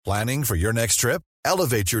Planning for your next trip?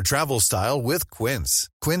 Elevate your travel style with Quince.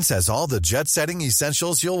 Quince has all the jet-setting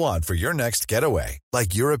essentials you'll want for your next getaway,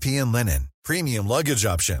 like European linen, premium luggage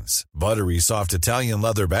options, buttery soft Italian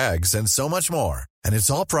leather bags, and so much more. And it's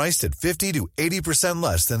all priced at 50 to 80%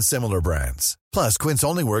 less than similar brands. Plus, Quince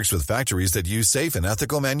only works with factories that use safe and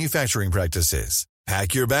ethical manufacturing practices.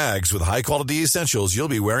 Pack your bags with high-quality essentials you'll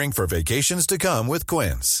be wearing for vacations to come with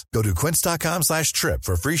Quince. Go to quince.com/trip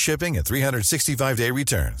for free shipping and 365-day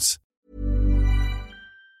returns.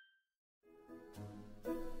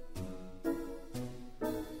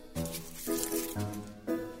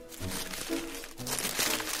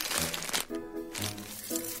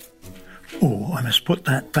 Oh, I must put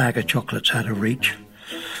that bag of chocolates out of reach.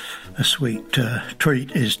 A sweet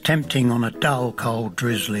treat is tempting on a dull, cold,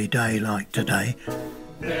 drizzly day like today.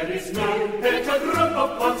 There is no better group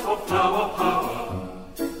of plants for flower power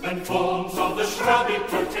than forms of the shrubby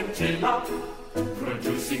potentilla,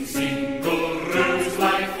 producing single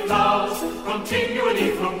rose-like flowers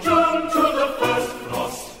continually from June to the first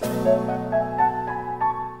frost.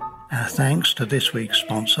 Our thanks to this week's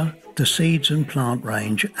sponsor, the seeds and plant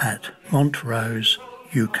range at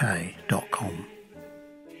montroseuk.com.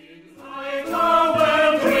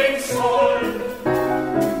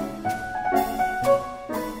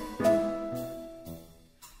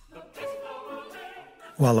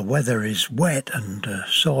 While the weather is wet and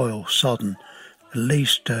soil sodden, at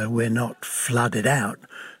least we're not flooded out,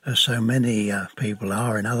 as so many people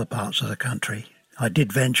are in other parts of the country. I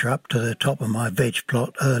did venture up to the top of my veg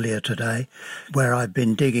plot earlier today, where I've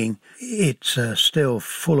been digging. It's still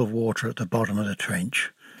full of water at the bottom of the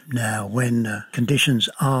trench. Now, when conditions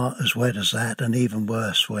are as wet as that, and even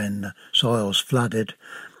worse when soil's flooded,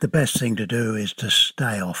 the best thing to do is to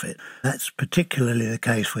stay off it. That's particularly the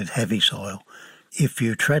case with heavy soil. If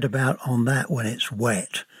you tread about on that when it's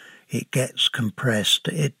wet, it gets compressed,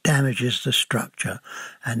 it damages the structure,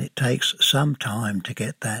 and it takes some time to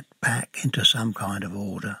get that back into some kind of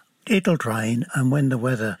order. It'll drain, and when the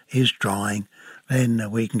weather is drying,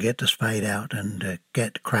 then we can get the spade out and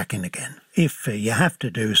get cracking again. If you have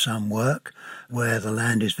to do some work where the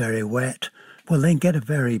land is very wet, well, then get a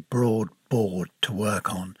very broad board to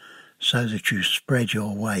work on so that you spread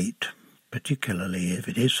your weight, particularly if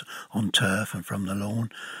it is on turf and from the lawn,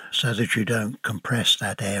 so that you don't compress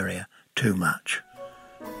that area too much.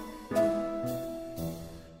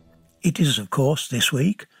 It is, of course, this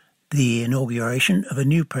week, the inauguration of a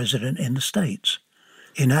new president in the States.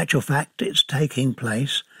 In actual fact, it's taking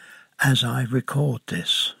place as I record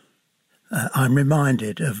this. I'm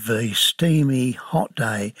reminded of the steamy, hot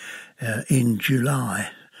day in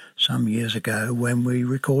July some years ago when we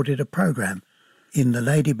recorded a programme in the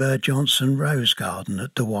Lady Bird Johnson Rose Garden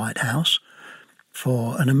at the White House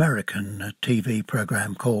for an American TV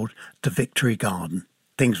programme called The Victory Garden.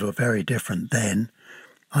 Things were very different then.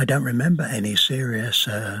 I don't remember any serious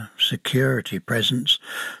security presence.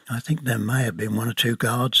 I think there may have been one or two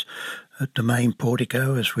guards at the main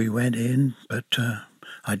portico as we went in, but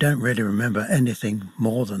I don't really remember anything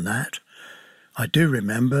more than that. I do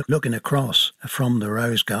remember looking across from the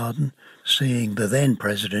Rose Garden, seeing the then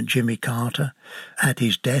President Jimmy Carter at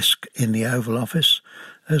his desk in the Oval Office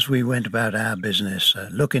as we went about our business,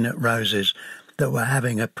 looking at roses that were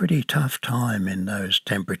having a pretty tough time in those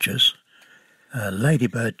temperatures. Lady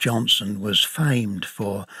Bird Johnson was famed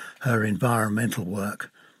for her environmental work,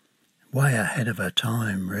 way ahead of her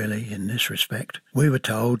time, really, in this respect. We were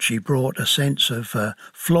told she brought a sense of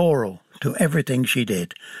floral to everything she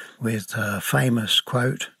did, with her famous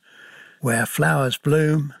quote, "Where flowers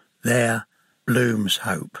bloom, there blooms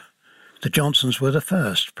hope." The Johnsons were the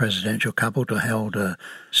first presidential couple to hold a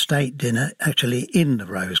state dinner actually in the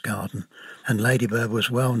Rose Garden, and Lady Bird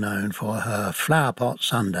was well known for her flower pot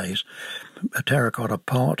sundaes, a terracotta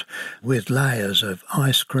pot with layers of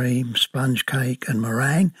ice cream, sponge cake and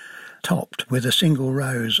meringue, topped with a single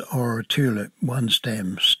rose or a tulip, one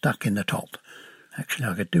stem stuck in the top. Actually,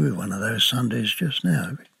 I could do with one of those sundaes just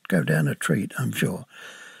now. Go down a treat, I'm sure.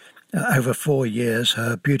 Over 4 years,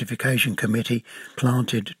 her beautification committee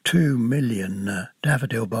planted 2 million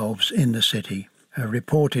daffodil bulbs in the city,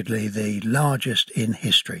 reportedly the largest in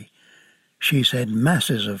history. She said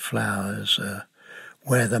masses of flowers,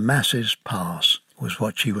 where the masses pass, was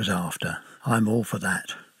what she was after. I'm all for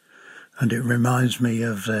that. And it reminds me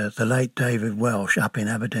of the late David Welsh up in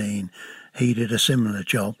Aberdeen. He did a similar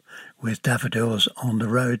job with daffodils on the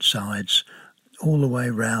roadsides all the way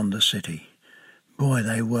round the city. Boy,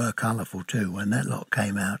 they were colourful too when that lot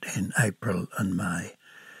came out in April and May.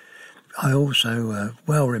 I also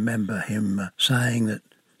well remember him saying that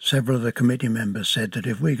several of the committee members said that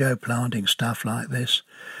if we go planting stuff like this,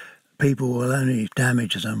 people will only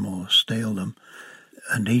damage them or steal them.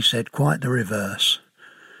 And he said quite the reverse.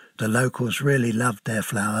 The locals really loved their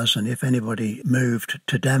flowers, and if anybody moved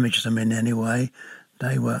to damage them in any way,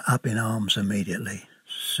 they were up in arms immediately.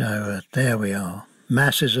 So there we are.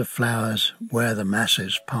 Masses of flowers where the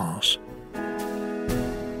masses pass.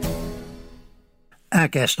 Our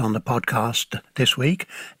guest on the podcast this week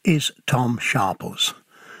is Tom Sharples,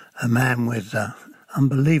 a man with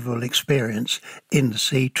unbelievable experience in the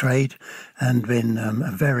sea trade and been a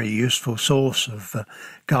very useful source of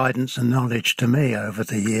guidance and knowledge to me over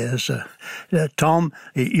the years. Tom,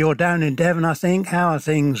 you're down in Devon, I think. How are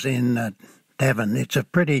things in Devon? It's a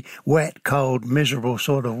pretty wet, cold, miserable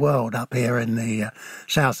sort of world up here in the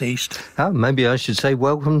southeast. Oh, maybe I should say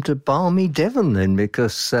welcome to balmy Devon then,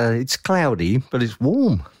 because it's cloudy, but it's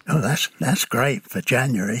warm. Oh, that's great for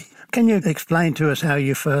January. Can you explain to us how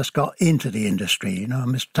you first got into the industry? You know,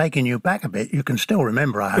 I'm just taking you back a bit. You can still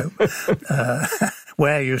remember, I hope,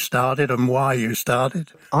 where you started and why you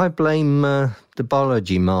started. I blame the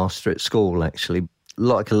biology master at school, actually.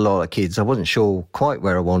 Like a lot of kids, I wasn't sure quite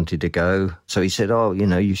where I wanted to go. So he said,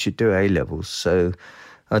 you should do A-levels. So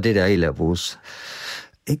I did A-levels.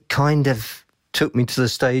 It kind of took me to the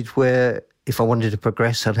stage where if I wanted to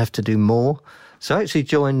progress, I'd have to do more. So I actually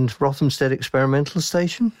joined Rothamsted Experimental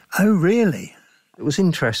Station. Oh, really? It was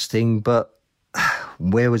interesting, but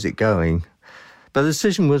where was it going? But the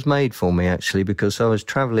decision was made for me, actually, because I was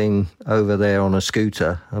travelling over there on a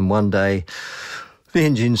scooter, and one day the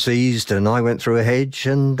engine seized and I went through a hedge,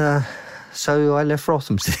 and so I left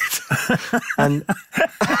Rothamsted. And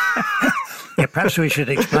yeah, perhaps we should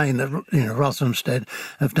explain that Rothamsted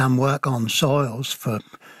have done work on soils for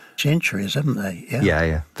centuries, haven't they?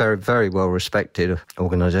 Yeah. Very, very well respected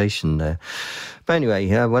organisation there. But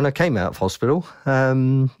anyway, when I came out of hospital,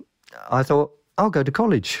 I thought I'll go to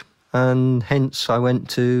college, and hence I went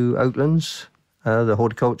to Oatlands, the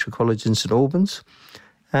Horticultural College in St Albans,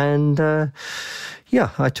 and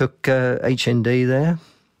I took HND there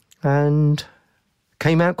and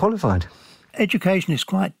came out qualified. Education is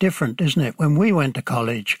quite different, isn't it? When we went to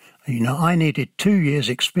college, I needed 2 years'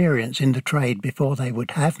 experience in the trade before they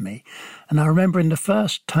would have me. And I remember in the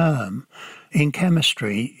first term in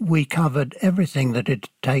chemistry, we covered everything that had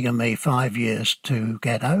taken me 5 years to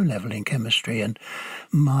get O-level in chemistry. And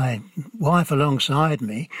my wife alongside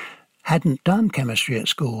me hadn't done chemistry at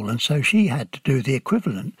school, and so she had to do the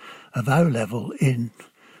equivalent of O-level in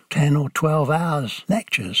 10 or 12 hours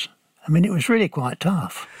lectures. I mean, it was really quite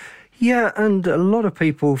tough. Yeah, and a lot of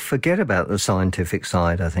people forget about the scientific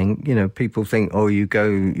side, I think. People think, you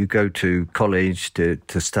go to college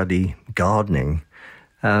to study gardening.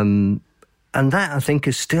 And that, I think,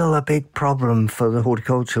 is still a big problem for the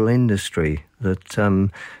horticultural industry, that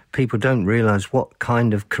people don't realise what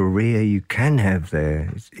kind of career you can have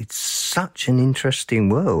there. It's such an interesting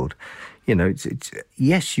world.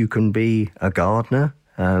 Yes, you can be a gardener.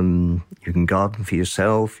 You can garden for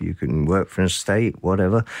yourself, you can work for an estate,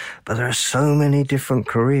 whatever. But there are so many different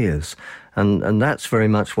careers. And that's very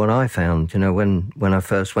much what I found. When I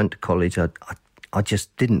first went to college, I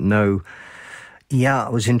just didn't know. Yeah, I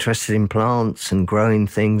was interested in plants and growing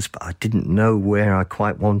things, but I didn't know where I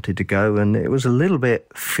quite wanted to go. And it was a little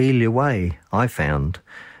bit feel your way, I found.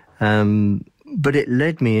 But it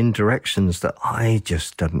led me in directions that I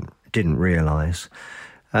just didn't realise.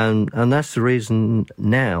 And that's the reason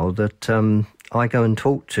now that I go and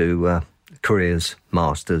talk to careers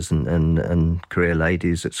masters and career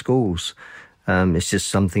ladies at schools. It's just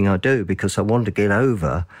something I do because I want to get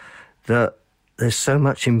over that there's so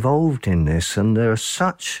much involved in this, and there are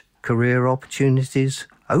such career opportunities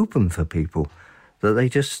open for people that they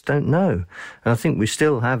just don't know. And I think we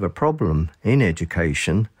still have a problem in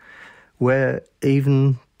education where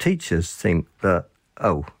even teachers think that,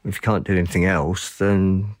 if you can't do anything else,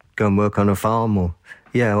 then go and work on a farm or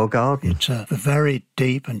garden. It's a very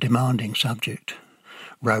deep and demanding subject.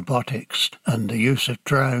 Robotics and the use of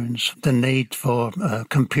drones, the need for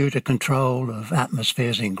computer control of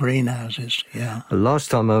atmospheres in greenhouses, yeah. Last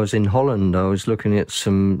time I was in Holland, I was looking at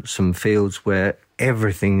some fields where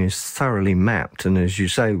everything is thoroughly mapped. And as you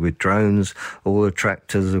say, with drones, all the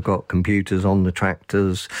tractors have got computers on the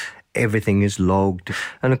tractors. Everything is logged.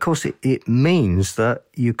 And of course, it means that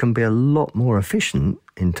you can be a lot more efficient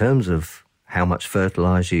in terms of how much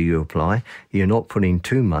fertiliser you apply. You're not putting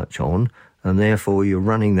too much on, and therefore you're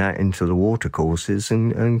running that into the watercourses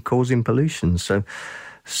and causing pollution. So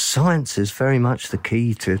science is very much the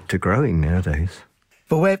key to growing nowadays.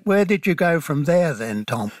 But where did you go from there then,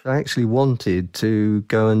 Tom? I actually wanted to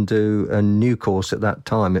go and do a new course at that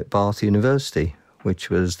time at Bath University, which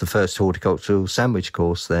was the first horticultural sandwich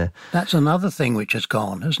course there. That's another thing which has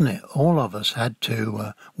gone, hasn't it? All of us had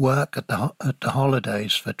to work at the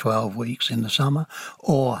holidays for 12 weeks in the summer,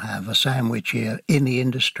 or have a sandwich year in the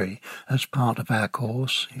industry as part of our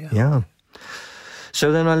course. Yeah.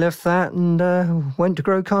 So then I left that and went to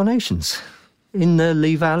grow carnations in the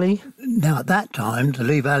Lee Valley. Now, at that time, the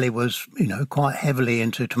Lee Valley was, quite heavily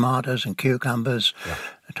into tomatoes and cucumbers. Yeah.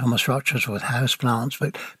 Thomas Rochers with house plants,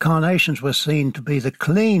 but carnations were seen to be the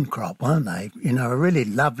clean crop, weren't they? A really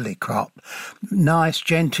lovely crop. Nice,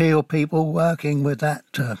 genteel people working with that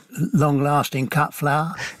long-lasting cut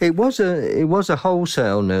flower. It was a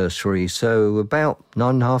wholesale nursery, so about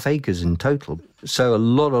 9.5 acres in total. So a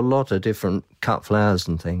lot of different cut flowers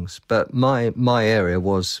and things. But my area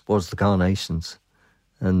was the carnations,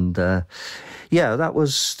 and that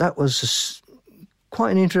was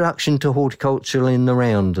quite an introduction to horticulture in the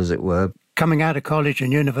round, as it were. Coming out of college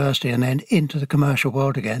and university and then into the commercial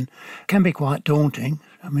world again can be quite daunting.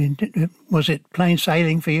 I mean, was it plain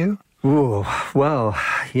sailing for you? Oh, well,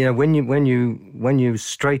 when you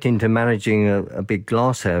straight into managing a big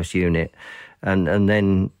glasshouse unit and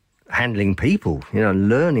then handling people,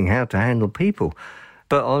 learning how to handle people.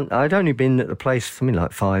 But I'd only been at the place for something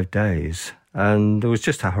like 5 days. And there was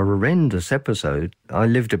just a horrendous episode. I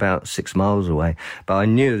lived about 6 miles away, but I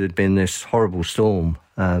knew there'd been this horrible storm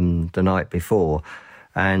the night before,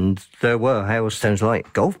 and there were hailstones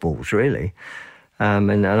like golf balls, really.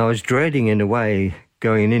 And I was dreading, in a way,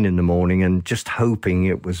 going in the morning and just hoping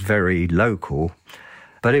it was very local,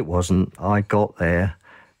 but it wasn't. I got there,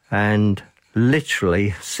 and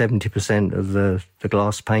literally 70% of the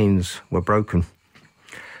glass panes were broken.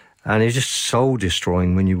 And it's just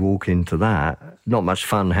soul-destroying when you walk into that. Not much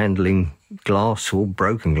fun handling glass or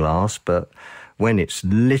broken glass, but when it's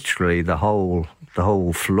literally the whole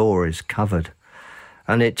floor is covered.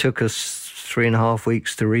 And it took us 3.5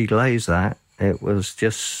 weeks to reglaze that. It was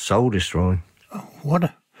just soul-destroying. Oh, what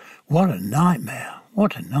a nightmare.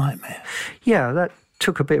 What a nightmare. Yeah, that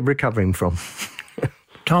took a bit of recovering from.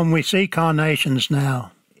 Tom, we see carnations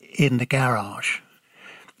now in the garage,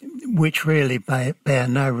 which really bear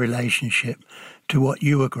no relationship to what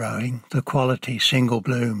you were growing, the quality single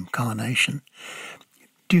bloom carnation.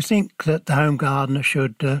 Do you think that the home gardener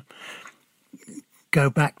should go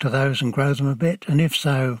back to those and grow them a bit? And if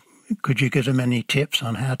so, could you give them any tips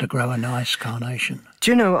on how to grow a nice carnation?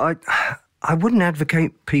 Do you know, I wouldn't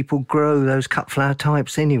advocate people grow those cut flower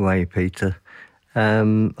types anyway, Peter.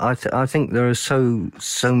 I think there are so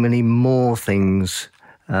many more things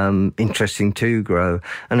interesting to grow.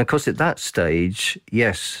 And of course, at that stage,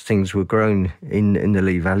 yes, things were grown in the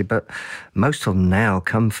Lee Valley, but most of them now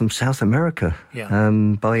come from South America,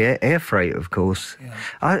 by air freight, of course. Yeah.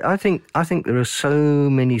 I think there are so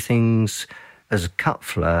many things as a cut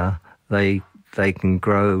flower they can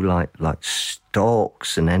grow like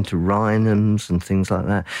stalks and antirrhinums and things like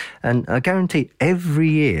that. And I guarantee every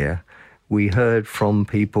year we heard from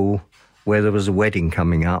people where there was a wedding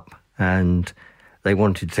coming up and they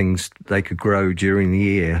wanted things they could grow during the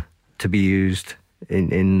year to be used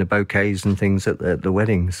in the bouquets and things at the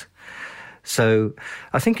weddings. So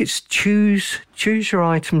I think it's choose your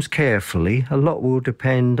items carefully. A lot will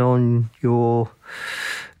depend on your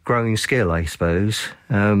growing skill, I suppose.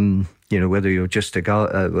 Whether you're just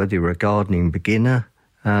whether you're a gardening beginner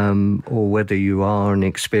or whether you are an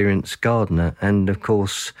experienced gardener. And of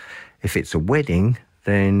course, if it's a wedding,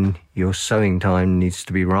 then your sowing time needs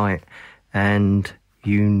to be right. And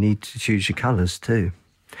you need to choose your colours too.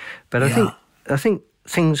 But I think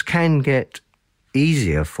things can get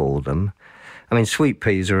easier for them. I mean, sweet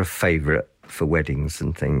peas are a favourite for weddings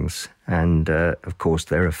and things. And, of course,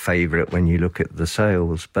 they're a favourite when you look at the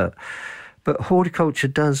sales. But horticulture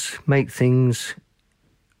does make things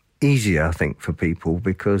easier, I think, for people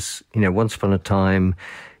because, once upon a time,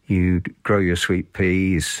 you'd grow your sweet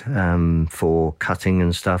peas for cutting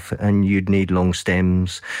and stuff, and you'd need long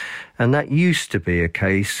stems. And that used to be a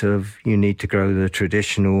case of you need to grow the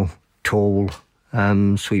traditional tall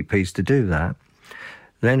sweet peas to do that.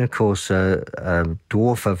 Then, of course, a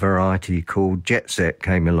dwarfer variety called Jet Set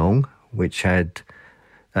came along, which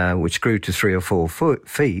grew to 3 or 4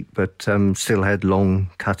 feet, but still had long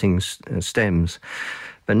cutting stems.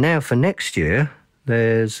 But now for next year,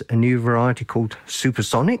 there's a new variety called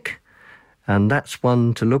Supersonic, and that's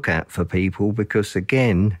one to look at for people because,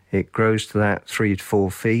 again, it grows to that 3 to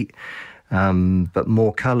 4 feet, but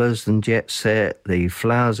more colours than Jet Set. The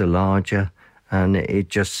flowers are larger, and it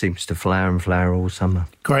just seems to flower and flower all summer.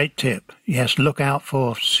 Great tip. Yes, look out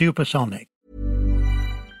for Supersonic.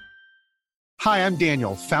 Hi, I'm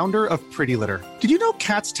Daniel, founder of Pretty Litter. Did you know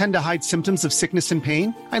cats tend to hide symptoms of sickness and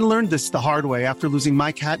pain? I learned this the hard way after losing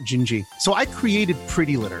my cat, Gingy. So I created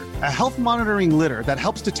Pretty Litter, a health monitoring litter that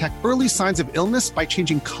helps detect early signs of illness by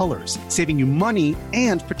changing colors, saving you money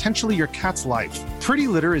and potentially your cat's life. Pretty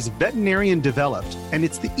Litter is veterinarian developed, and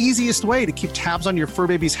it's the easiest way to keep tabs on your fur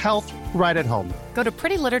baby's health right at home. Go to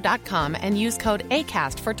prettylitter.com and use code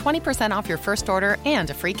ACAST for 20% off your first order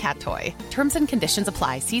and a free cat toy. Terms and conditions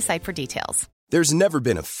apply. See site for details. There's never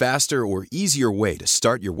been a faster or easier way to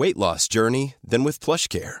start your weight loss journey than with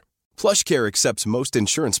PlushCare. PlushCare accepts most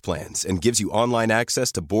insurance plans and gives you online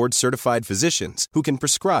access to board-certified physicians who can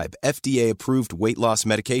prescribe FDA-approved weight loss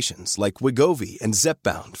medications like Wegovy and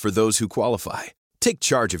Zepbound for those who qualify. Take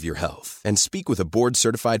charge of your health and speak with a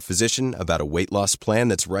board-certified physician about a weight loss plan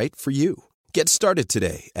that's right for you. Get started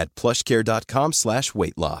today at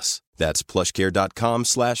plushcare.com/weight loss. That's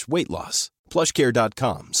plushcare.com/weight loss.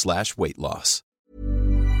 plushcare.com/weight loss.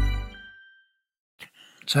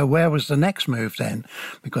 So where was the next move then?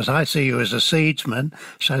 Because I see you as a seedsman,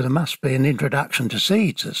 so there must be an introduction to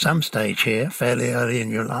seeds at some stage here, fairly early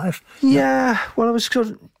in your life. Yeah, well, I was sort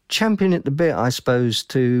of championing it a bit, I suppose,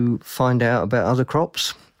 to find out about other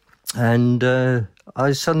crops. And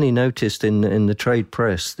I suddenly noticed in the trade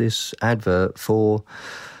press this advert for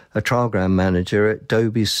a trial ground manager at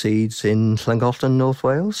Dobie's Seeds in Llangollen, North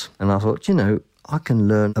Wales. And I thought, I can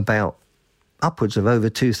learn about upwards of over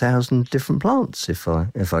 2,000 different plants if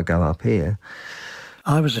I go up here.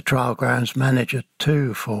 I was a trial grounds manager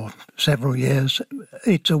too for several years.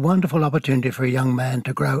 It's a wonderful opportunity for a young man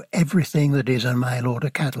to grow everything that is a mail order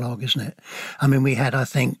catalogue, isn't it? I mean, we had, I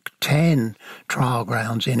think, 10 trial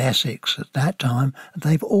grounds in Essex at that time.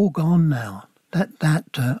 They've all gone now. That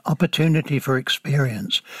opportunity for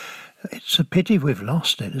experience, it's a pity we've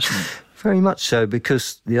lost it, isn't it? Very much so,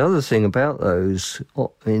 because the other thing about those,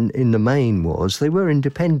 in the main, was they were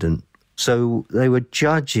independent. So they were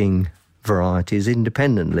judging varieties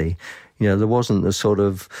independently. There wasn't the sort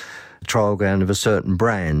of trial ground of a certain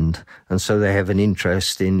brand, and so they have an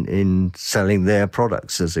interest in selling their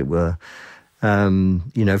products, as it were.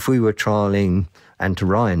 If we were trialling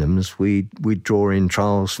antirrhinums, we'd draw in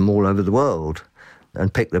trials from all over the world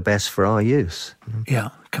and pick the best for our use. Yeah,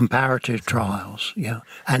 comparative trials,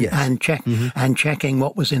 and yes. And checking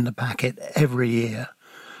what was in the packet every year,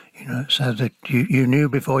 so that you knew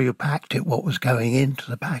before you packed it what was going into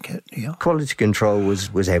the packet. Yeah. Quality control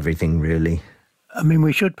was everything, really. I mean,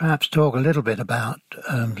 we should perhaps talk a little bit about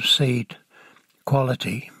seed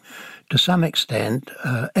quality. To some extent,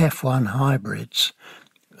 F1 hybrids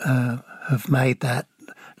have made that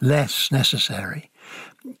less necessary.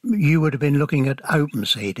 You would have been looking at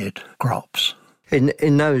open-seeded crops.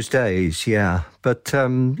 In those days, yeah. But,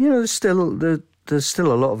 there's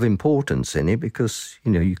still a lot of importance in it because,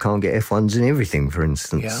 you can't get F1s in everything, for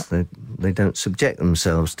instance. Yeah. They don't subject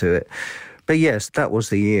themselves to it. But yes, that was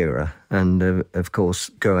the era. And, of course,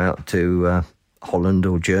 go out to Holland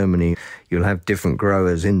or Germany, you'll have different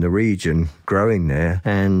growers in the region growing there,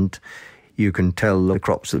 and you can tell the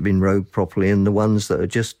crops that have been robed properly and the ones that are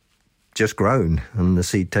just grown and the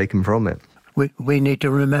seed taken from it. We need to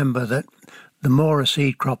remember that the more a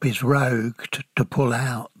seed crop is rogued to pull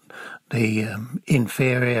out the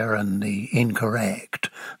inferior and the incorrect,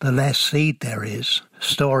 the less seed there is.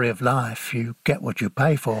 Story of life, you get what you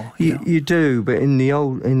pay for. You do, but in the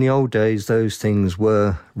old days, those things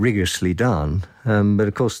were rigorously done. But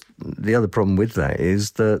of course, the other problem with that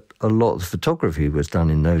is that a lot of photography was done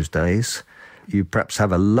in those days. You perhaps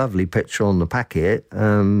have a lovely picture on the packet,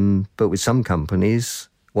 but with some companies,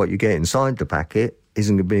 what you get inside the packet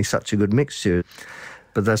isn't going to be such a good mixture.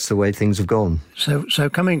 But that's the way things have gone. So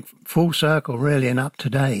coming full circle, really, and up to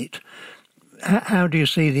date, how do you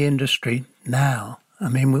see the industry now? I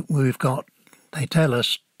mean, we've got, they tell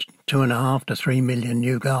us, 2.5 to 3 million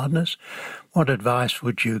new gardeners. What advice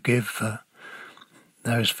would you give for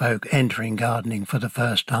those folk entering gardening for the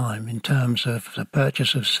first time in terms of the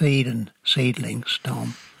purchase of seed and seedlings,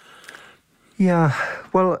 Tom? Yeah,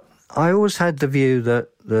 well, I always had the view that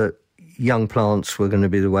young plants were going to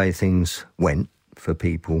be the way things went for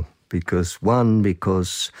people because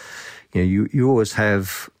you always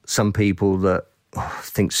have some people that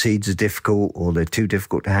think seeds are difficult or they're too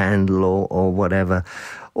difficult to handle or whatever,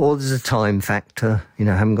 or there's a time factor,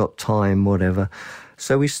 haven't got time, whatever.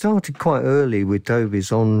 So we started quite early with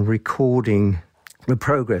Dobie's on recording the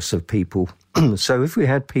progress of people. So if we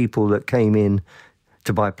had people that came in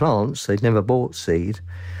to buy plants, they'd never bought seed,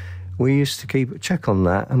 we used to keep a check on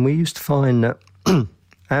that, and we used to find that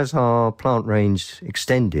as our plant range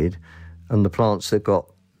extended and the plants that got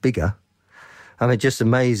bigger, I mean, it just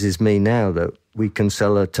amazes me now that we can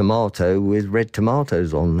sell a tomato with red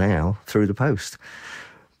tomatoes on now through the post.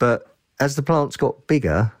 But as the plants got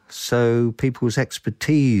bigger, so people's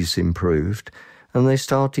expertise improved, and they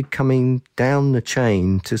started coming down the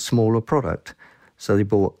chain to smaller product. So they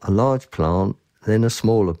bought a large plant, then a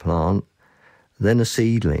smaller plant, then a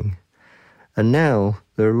seedling. And now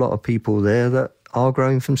there are a lot of people there that are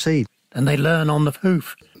growing from seed. And they learn on the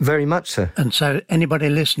hoof. Very much so. And so anybody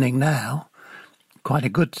listening now, quite a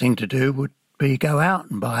good thing to do would be go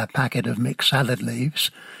out and buy a packet of mixed salad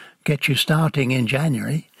leaves, get you starting in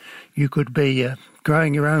January. You could be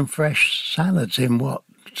growing your own fresh salads in,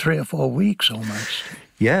 3 or 4 weeks almost.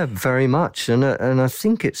 Yeah, very much. And I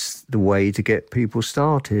think it's the way to get people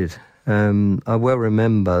started. I well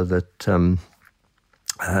remember that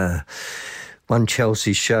one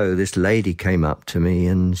Chelsea show, this lady came up to me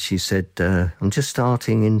and she said, I'm just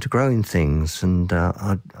starting into growing things and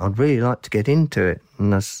I'd really like to get into it.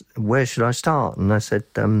 And I said, where should I start? And I said,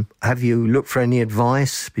 have you looked for any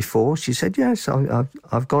advice before? She said, yes,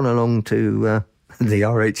 I've gone along to the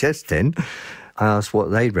RHS tent. I asked what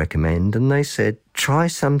they'd recommend and they said, try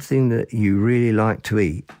something that you really like to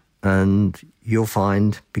eat and you'll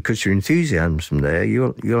find, because your enthusiasm's from there,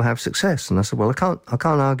 you'll have success. And I said, well, I can't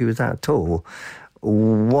argue with that at all.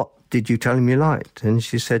 What did you tell him you liked? And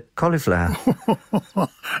she said, cauliflower.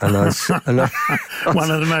 and I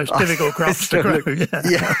one of the most difficult crops to grow.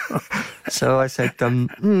 Yeah. So I said,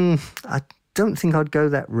 I don't think I'd go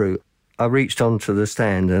that route. I reached onto the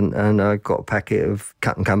stand and I got a packet of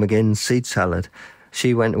Cut and Come Again seed salad.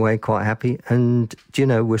 She went away quite happy. And,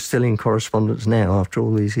 we're still in correspondence now after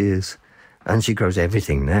all these years. And she grows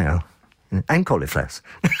everything now. And cauliflowers.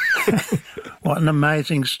 What an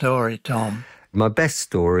amazing story, Tom. My best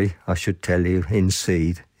story, I should tell you, in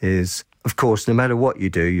seed is, of course, no matter what you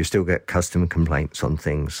do, you still get customer complaints on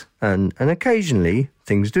things. And occasionally,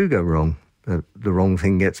 things do go wrong. The wrong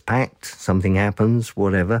thing gets packed, something happens,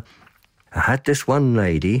 whatever. I had this one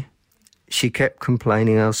lady, she kept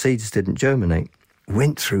complaining our seeds didn't germinate.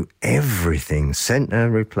 Went through everything, sent her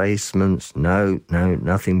replacements. No,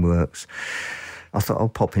 nothing works. I thought I'll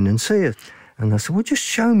pop in and see her. And I said, well, just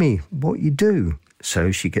show me what you do.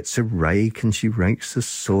 So she gets a rake and she rakes the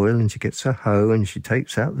soil and she gets a hoe and she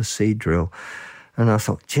takes out the seed drill. And I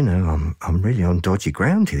thought, I'm really on dodgy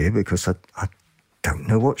ground here because I don't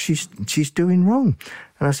know what she's doing wrong.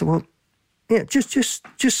 And I said, well, yeah, just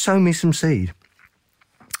sow me some seed.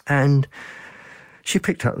 And she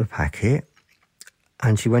picked up the packet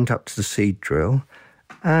and she went up to the seed drill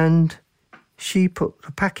and she put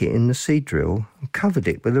the packet in the seed drill and covered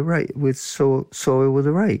it with a rake, with soil with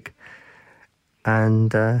a rake.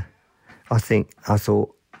 And I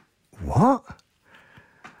thought, what?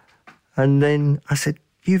 And then I said,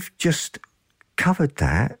 you've just covered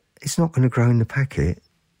that. It's not going to grow in the packet.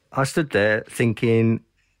 I stood there thinking,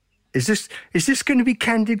 is this going to be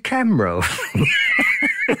candid camera?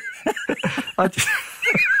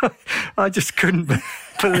 I just couldn't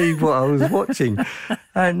believe what I was watching.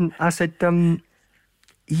 And I said,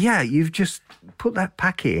 yeah, you've just put that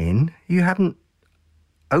packet in. You haven't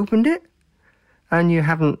opened it and you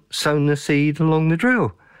haven't sown the seed along the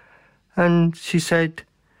drill. And she said,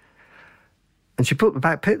 and she picked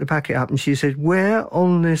the packet up and she said, where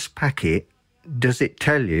on this packet does it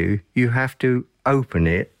tell you have to open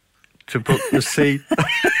it to put the seed?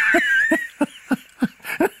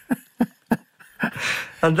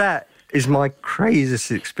 And that is my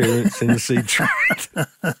craziest experience in the seed trade.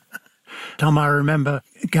 Tom, I remember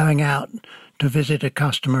going out to visit a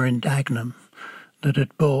customer in Dagenham that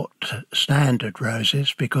had bought standard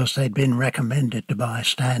roses because they'd been recommended to buy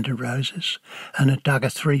standard roses and had dug a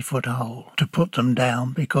 3-foot hole to put them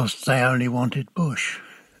down because they only wanted bush.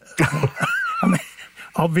 I mean,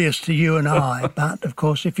 obvious to you and I, but of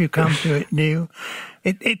course if you come to it new,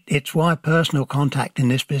 it's why personal contact in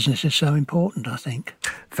this business is so important, I think.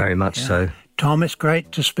 Very much so. Tom, it's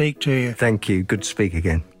great to speak to you. Thank you. Good to speak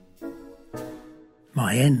again.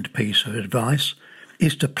 My end piece of advice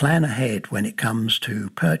is to plan ahead when it comes to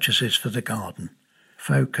purchases for the garden.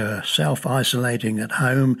 Folk are self-isolating at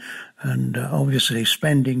home and obviously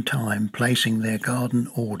spending time placing their garden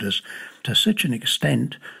orders. To such an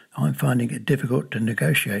extent, I'm finding it difficult to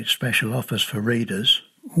negotiate special offers for readers.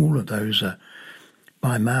 All of those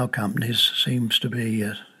by mail companies seems to be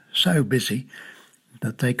so busy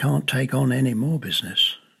that they can't take on any more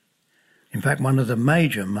business. In fact, one of the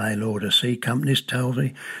major mail order seed companies told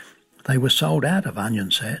me they were sold out of onion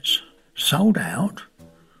sets. Sold out?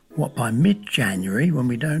 What, by mid-January, when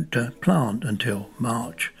we don't plant until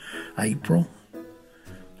March, April?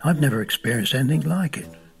 I've never experienced anything like it.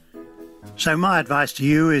 So my advice to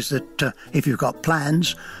you is that if you've got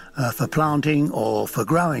plans for planting or for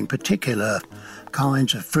growing particular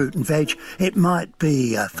kinds of fruit and veg, it might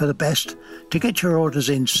be for the best to get your orders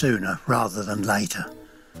in sooner rather than later,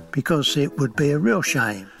 because it would be a real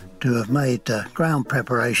shame to have made ground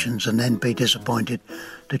preparations and then be disappointed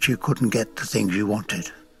that you couldn't get the things you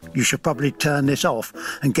wanted. You should probably turn this off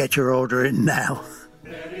and get your order in now.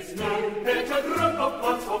 There is no better group of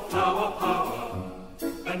plants for flower power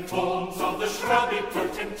than forms of the shrubby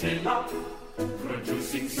potentilla,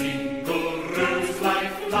 producing single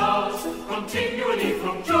rose-like flowers continually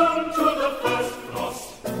from June to the first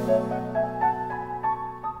frost.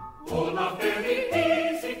 All are very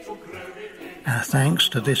easy to grow. Our thanks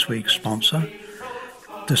to this week's sponsor,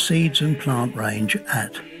 the seeds and plant range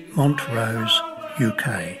at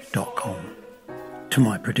montroseuk.com. To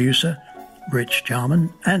my producer, Rich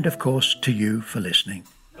Jarman, and of course to you for listening.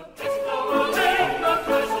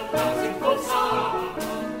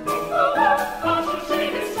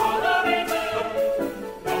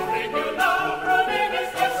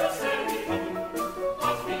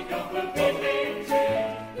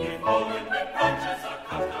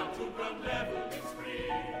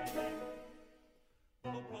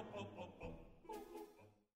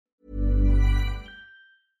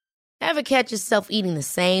 Ever catch yourself eating the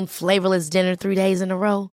same flavorless dinner 3 days in a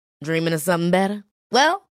row? Dreaming of something better?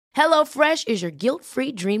 Well, HelloFresh is your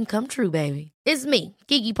guilt-free dream come true, baby. It's me,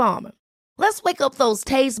 Keke Palmer. Let's wake up those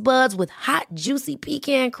taste buds with hot, juicy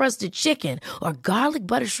pecan-crusted chicken or garlic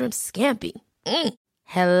butter shrimp scampi.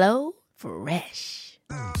 HelloFresh.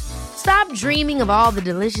 Stop dreaming of all the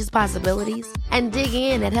delicious possibilities and dig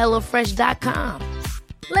in at HelloFresh.com.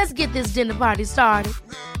 Let's get this dinner party started.